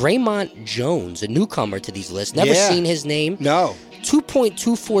rusher Draymond Jones, a newcomer to these lists. Never seen his name. No.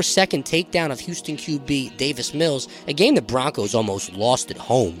 2.24-second takedown of Houston QB Davis Mills, a game the Broncos almost lost at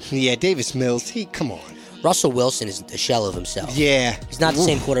home. Yeah, Davis Mills, come on. Russell Wilson is a shell of himself. Yeah. He's not the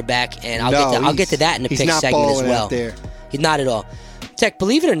same quarterback, and I'll get to that in the pick segment as well. Out there. He's not at all. Tech,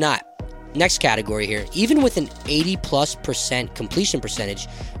 believe it or not, next category here, even with an 80+% completion percentage,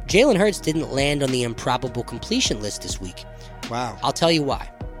 Jalen Hurts didn't land on the improbable completion list this week. Wow. I'll tell you why.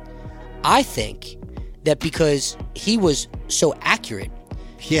 I think that because he was so accurate,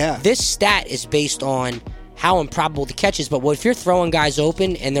 this stat is based on how improbable the catch is. But if you're throwing guys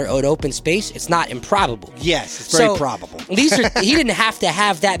open and they're at open space, it's not improbable. Yes, it's very probable. He didn't have to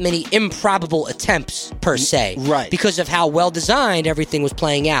have that many improbable attempts per se. Right. Because of how well designed everything was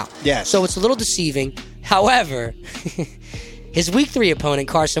playing out. Yes. So it's a little deceiving. However, his week 3 opponent,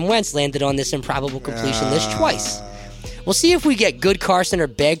 Carson Wentz, landed on this improbable completion list twice. We'll see if we get good Carson or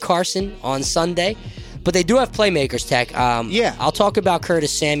bad Carson on Sunday. But they do have playmakers, Tech. I'll talk about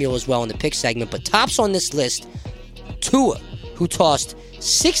Curtis Samuel as well in the pick segment. But tops on this list, Tua, who tossed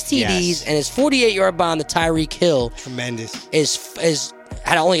 6 TDs and his 48-yard bomb to Tyreek Hill. Tremendous.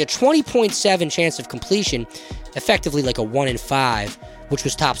 Had only a 20.7 chance of completion, effectively like a 1 in 5, which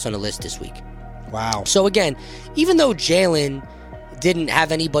was tops on the list this week. Wow. So again, even though Jalen didn't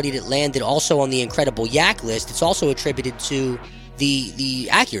have anybody that landed also on the Incredible Yak list, it's also attributed to the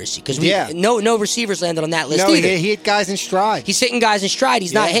accuracy, because no receivers landed on that list either. He hit guys in stride. He's hitting guys in stride.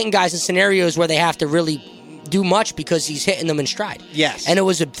 He's not hitting guys in scenarios where they have to really do much because he's hitting them in stride. Yes. And it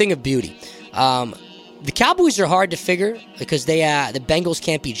was a thing of beauty. The Cowboys are hard to figure because the Bengals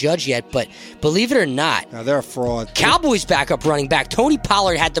can't be judged yet, but believe it or not, no, they're a fraud. Cowboys backup running back Tony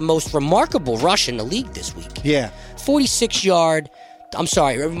Pollard had the most remarkable rush in the league this week. Yeah. 46-yard,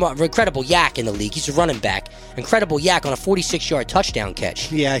 Incredible Yak in the league. He's a running back. Incredible Yak on a 46-yard touchdown catch.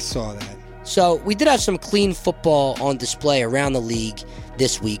 Yeah, I saw that. So we did have some clean football on display around the league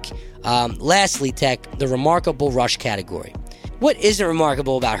this week. Lastly, Tech, the remarkable rush category. What isn't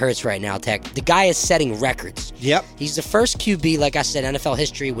remarkable about Hurts right now, Tech? The guy is setting records. Yep. He's the first QB, like I said, NFL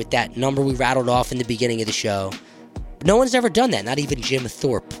history with that number we rattled off in the beginning of the show. No one's ever done that, not even Jim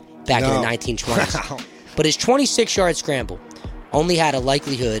Thorpe back in the 1920s. Wow. But his 26-yard scramble only had a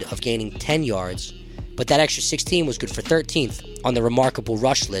likelihood of gaining 10 yards, but that extra 16 was good for 13th on the remarkable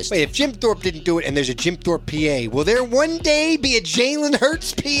rush list. Wait, if Jim Thorpe didn't do it and there's a Jim Thorpe PA, will there one day be a Jalen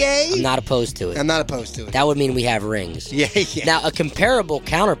Hurts PA? I'm not opposed to it. I'm not opposed to it. That would mean we have rings. Yeah. Now, a comparable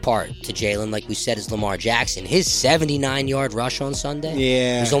counterpart to Jalen, like we said, is Lamar Jackson. His 79-yard rush on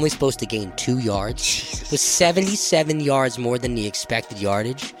Sunday was only supposed to gain 2 yards. Jesus. It was 77 yards more than the expected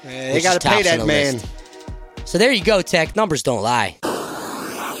yardage. They got to pay that man. List. So there you go, Tech. Numbers don't lie.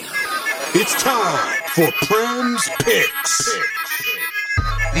 It's time for Prem's Picks.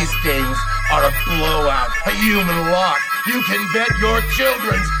 These games are a blowout, a human lock. You can bet your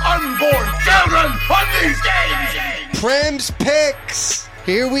children's unborn children on these games. Prem's Picks.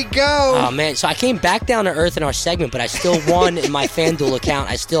 Here we go. Oh, man. So I came back down to earth in our segment, but I still won in my FanDuel account.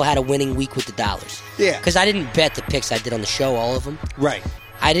 I still had a winning week with the dollars. Yeah. Because I didn't bet the picks I did on the show, all of them. Right.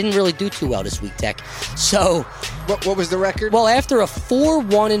 I didn't really do too well this week, Tech. So, what was the record? Well, after a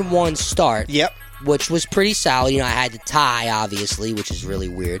 4-1-1 start, yep, which was pretty solid. I had to tie, obviously, which is really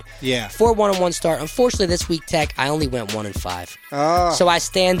weird. Yeah. 4-1-1 start. Unfortunately, this week, Tech, I only went 1-5. Oh. So I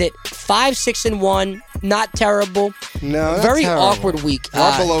stand at 5-6-1. Not terrible. No, not very terrible. Awkward week.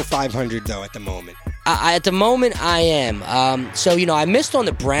 We're below 500 though at the moment. At the moment, I am. So I missed on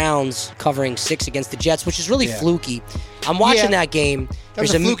the Browns covering 6 against the Jets, which is really fluky. I'm watching that game. That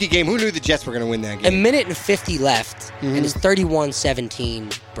was a fluky game. Who knew the Jets were going to win that game? A minute and 50 left, and it's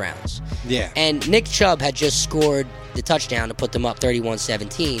 31-17 Browns. Yeah. And Nick Chubb had just scored the touchdown to put them up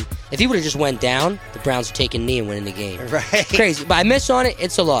 31-17. If he would have just went down, the Browns would take a knee and winning the game. Right. Crazy. But I miss on it,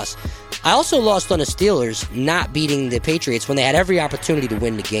 it's a loss. I also lost on the Steelers not beating the Patriots when they had every opportunity to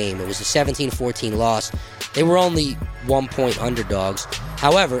win the game. It was a 17-14 loss. They were only 1-point underdogs.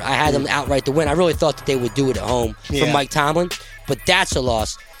 However, I had them outright to win. I really thought that they would do it at home for Mike Tomlin, but that's a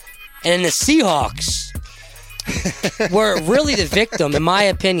loss. And then the Seahawks were really the victim, in my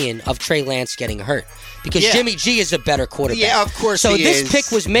opinion, of Trey Lance getting hurt. Because Jimmy G is a better quarterback. Yeah, of course so he this is. pick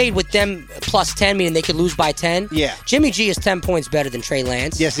was made with them plus 10, meaning they could lose by 10. Yeah. Jimmy G is 10 points better than Trey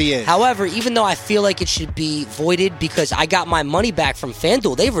Lance. Yes, he is. However, even though I feel like it should be voided because I got my money back from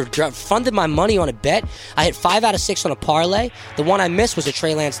FanDuel, they refunded my money on a bet. I hit 5 out of 6 on a parlay. The one I missed was a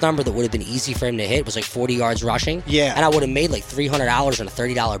Trey Lance number that would have been easy for him to hit. It was like 40 yards rushing. Yeah. And I would have made like $300 on a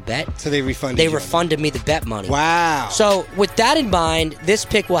 $30 bet. So they refunded They you on refunded me the bet money. Wow. So with that in mind, this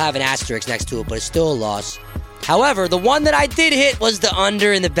pick will have an asterisk next to it, but it's still a loss. However, the one that I did hit was the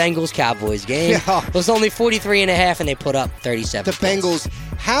under in the Bengals-Cowboys game. Yeah. It was only 43.5, and they put up 37 The Bengals,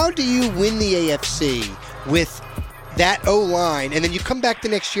 how do you win the AFC with that O-line, and then you come back the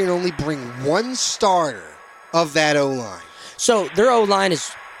next year and only bring one starter of that O-line? So their O-line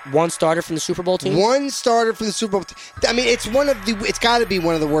is one starter from the Super Bowl team? One starter from the Super Bowl team. I mean, it's got to be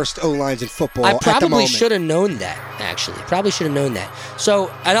one of the worst O-lines in football I at the probably moment. should have known that, actually. Probably should have known that.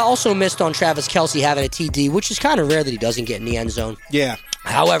 So I also missed on Travis Kelce having a TD, which is kind of rare that he doesn't get in the end zone. Yeah.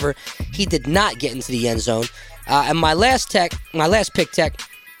 However, he did not get into the end zone. And my last pick tech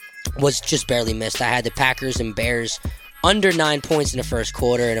was just barely missed. I had the Packers and Bears under 9 points in the first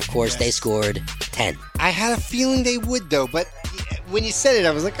quarter, and of course they scored 10. I had a feeling they would, though, but when you said it, I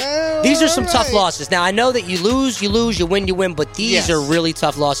was like, oh, these are some all tough right. losses. Now, I know that you lose, you win, but these are really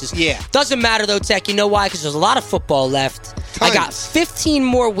tough losses. Yeah. Doesn't matter, though, Tech. You know why? Because there's a lot of football left. Tons. I got 15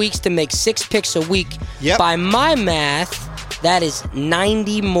 more weeks to make 6 picks a week. Yep. By my math, that is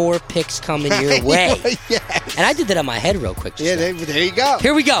 90 more picks coming your way. Yes. And I did that on my head real quick. Yeah, there you go.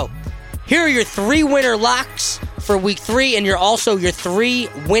 Here we go. Here are your 3 winner locks for week 3, and also your 3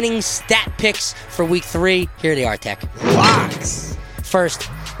 winning stat picks for week 3. Here they are, Tech. Locks. First,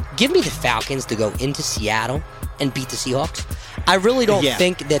 give me the Falcons to go into Seattle and beat the Seahawks. I really don't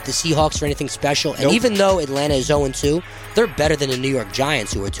think that the Seahawks are anything special, and even though Atlanta is 0-2, they're better than the New York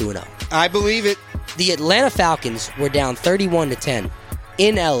Giants, who are 2-0. I believe it. The Atlanta Falcons were down 31-10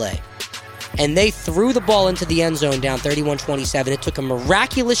 in LA. And they threw the ball into the end zone down 31-27. It took a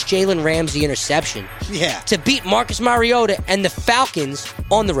miraculous Jalen Ramsey interception to beat Marcus Mariota and the Falcons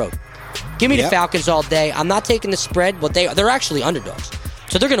on the road. Give me the Falcons all day. I'm not taking the spread, but they're actually underdogs.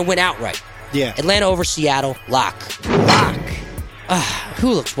 So they're going to win outright. Yeah. Atlanta over Seattle, lock.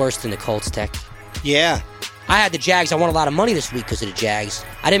 Who looks worse than the Colts, Tech? Yeah. I had the Jags. I won a lot of money this week because of the Jags.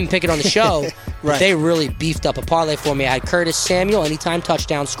 I didn't pick it on the show, but they really beefed up a parlay for me. I had Curtis Samuel, anytime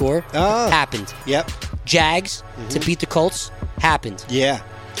touchdown score. Happened. Yep. Jags to beat the Colts. Happened. Yeah.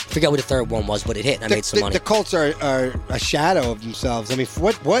 Forget what the third one was, but it hit, and I made some money. The Colts are a shadow of themselves. I mean,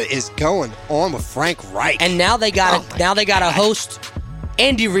 what is going on with Frank Reich? And now they got to host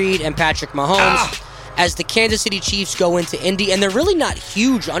Andy Reid and Patrick Mahomes as the Kansas City Chiefs go into Indy, and they're really not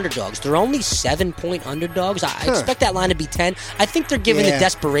huge underdogs. They're only 7-point underdogs. I expect that line to be 10. I think they're giving the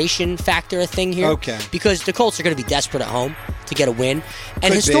desperation factor a thing here. Okay. Because the Colts are going to be desperate at home to get a win.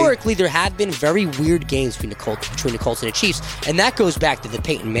 And historically, there have been very weird games between the Colts and the Chiefs, and that goes back to the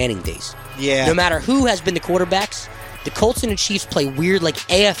Peyton Manning days. Yeah. No matter who has been the quarterbacks, the Colts and the Chiefs play weird, like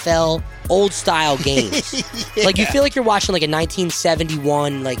AFL old-style games. Like, you feel like you're watching, like, a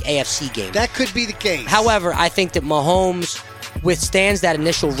 1971, like, AFC game. That could be the case. However, I think that Mahomes withstands that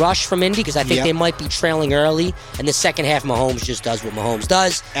initial rush from Indy because I think they might be trailing early, and the second half, Mahomes just does what Mahomes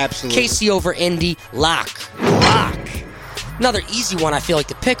does. Absolutely. KC over Indy, lock. Another easy one I feel like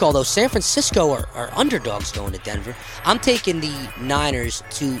to pick, although San Francisco are underdogs going to Denver. I'm taking the Niners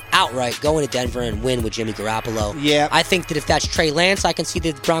to outright go into Denver and win with Jimmy Garoppolo. Yeah. I think that if that's Trey Lance, I can see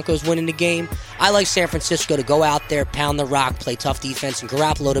the Broncos winning the game. I like San Francisco to go out there, pound the rock, play tough defense, and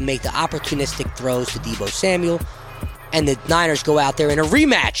Garoppolo to make the opportunistic throws to Deebo Samuel. And the Niners go out there in a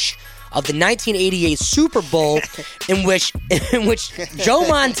rematch of the 1988 Super Bowl in which Joe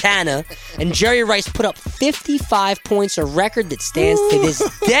Montana and Jerry Rice put up 55 points, a record that stands to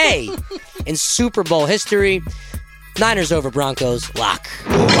this day in Super Bowl history. Niners over Broncos, lock.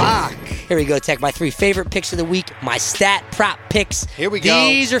 Here we go, Tech. My 3 favorite picks of the week, my stat prop picks. Here we go.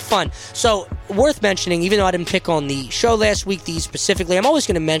 These are fun. So worth mentioning, even though I didn't pick on the show last week, these specifically, I'm always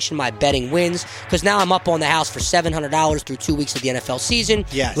going to mention my betting wins because now I'm up on the house for $700 through 2 weeks of the NFL season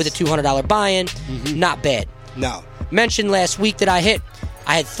with a $200 buy-in. Not bad. No. Mentioned last week that I had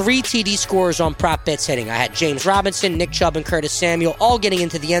 3 TD scorers on prop bets hitting. I had James Robinson, Nick Chubb, and Curtis Samuel all getting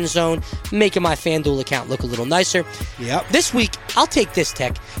into the end zone, making my FanDuel account look a little nicer. Yep. This week, I'll take this,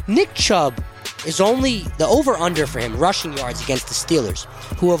 Tech. Nick Chubb is only the over-under for him rushing yards against the Steelers,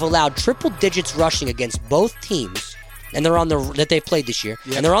 who have allowed triple digits rushing against both teams, and they're on that they played this year,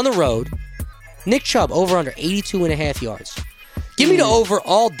 and they're on the road. Nick Chubb over-under 82.5 yards. Give me the over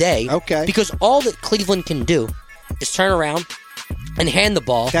all day, because all that Cleveland can do is turn around and hand the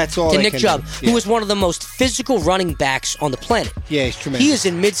ball to Nick Chubb, who is one of the most physical running backs on the planet. Yeah, he's tremendous. He is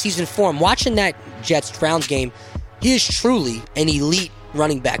in midseason form. Watching that Jets-Browns game, he is truly an elite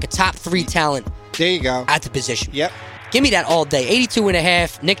running back, a top 3 talent. There you go. At the position. Yep. Give me that all day.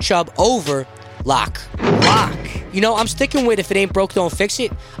 82.5, Nick Chubb over, lock. You know, I'm sticking with if it ain't broke, don't fix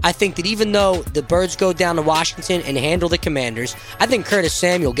it. I think that even though the Birds go down to Washington and handle the Commanders, I think Curtis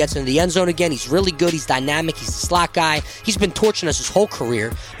Samuel gets into the end zone again. He's really good. He's dynamic. He's the slot guy. He's been torching us his whole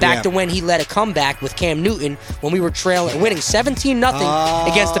career. Back to when he led a comeback with Cam Newton when we were winning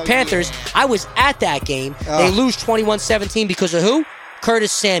 17-0 against the Panthers. I was at that game. They lose 21-17 because of who?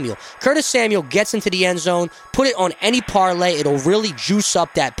 Curtis Samuel. Curtis Samuel gets into the end zone. Put it on any parlay. It'll really juice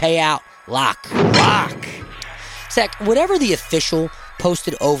up that payout. Lock. Zach, whatever the official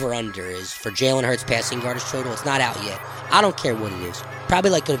posted over-under is for Jalen Hurts passing yardage total, it's not out yet. I don't care what it is.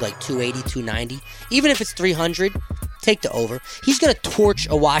 Probably going to be like 280, 290. Even if it's 300, take the over. He's going to torch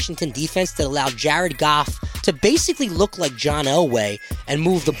a Washington defense that allowed Jared Goff to basically look like John Elway and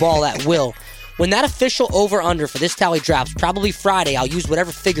move the ball at will. When that official over-under for this tally drops, probably Friday, I'll use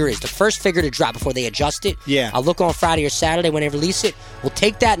whatever figure is, the first figure to drop before they adjust it. Yeah. I'll look on Friday or Saturday when they release it. We'll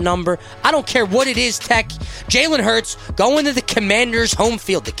take that number. I don't care what it is, Tech. Jalen Hurts going to the Commanders' home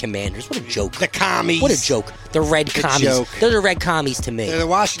field. The Commanders, what a joke. The commies. What a joke. The red commies. Joke. They're the red commies to me. They're the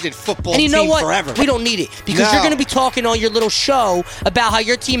Washington football and you know team what? forever. We don't need it because you're going to be talking on your little show about how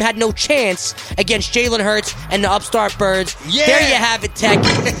your team had no chance against Jalen Hurts and the upstart Birds. Yeah. There you have it, Tech.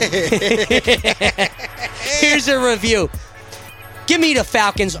 Here's a review. Give me the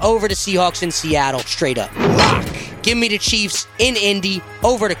Falcons over the Seahawks in Seattle, straight up. Lock. Give me the Chiefs in Indy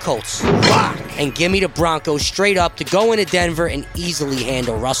over the Colts. Lock. And give me the Broncos straight up to go into Denver and easily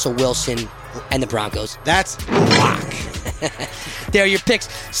handle Russell Wilson and the Broncos. That's lock. There are your picks.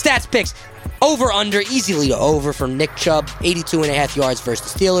 Stats picks. Over, under, easily to over from Nick Chubb. 82.5 yards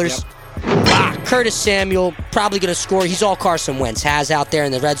versus the Steelers. Yep. Lock. Curtis Samuel, probably going to score. He's all Carson Wentz has out there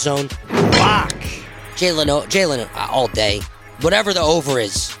in the red zone. Lock. Jalen all day. Whatever the over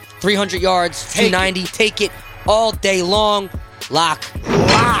is. 300 yards, 290. Take it all day long. Lock.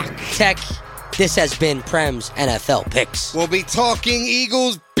 Tech. This has been Prem's NFL Picks. We'll be talking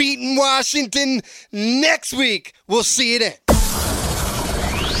Eagles beating Washington next week. We'll see you then.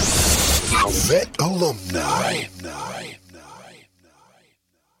 Vet Alumni.